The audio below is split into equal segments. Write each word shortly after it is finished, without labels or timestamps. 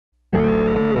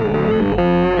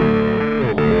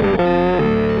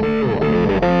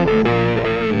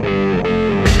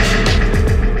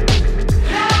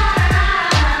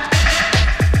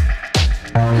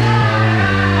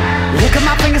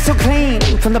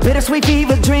bittersweet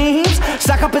fever dreams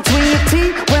stuck up between your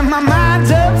teeth when my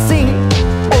mind's obscene.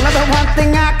 Only the one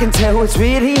thing I can tell is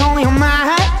really only on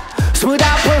my smooth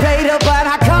operator, but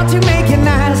I caught you making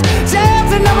nice.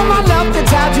 Just enough of my love to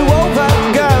tide you over,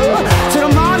 girl, till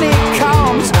the morning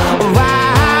comes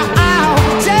around.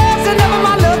 Just enough of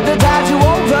my love to tide you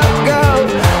over, girl,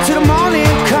 till the morning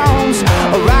comes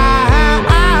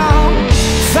around.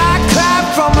 If I cry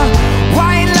from a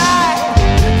white lie,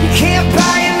 you can't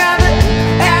buy another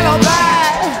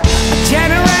alibi. A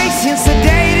generation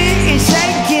sedated and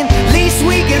shaken, least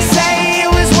we can say it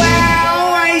was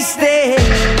well wasted.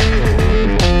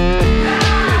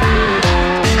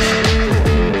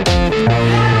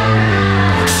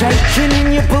 Shaking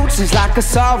in your boots is like a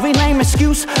sorry lame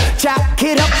excuse. Jack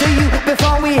it up to you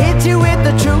before we hit you with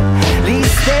the truth. At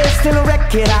least there's still a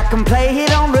record, I can play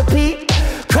it on repeat.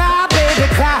 Cry baby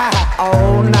cry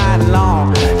all night long.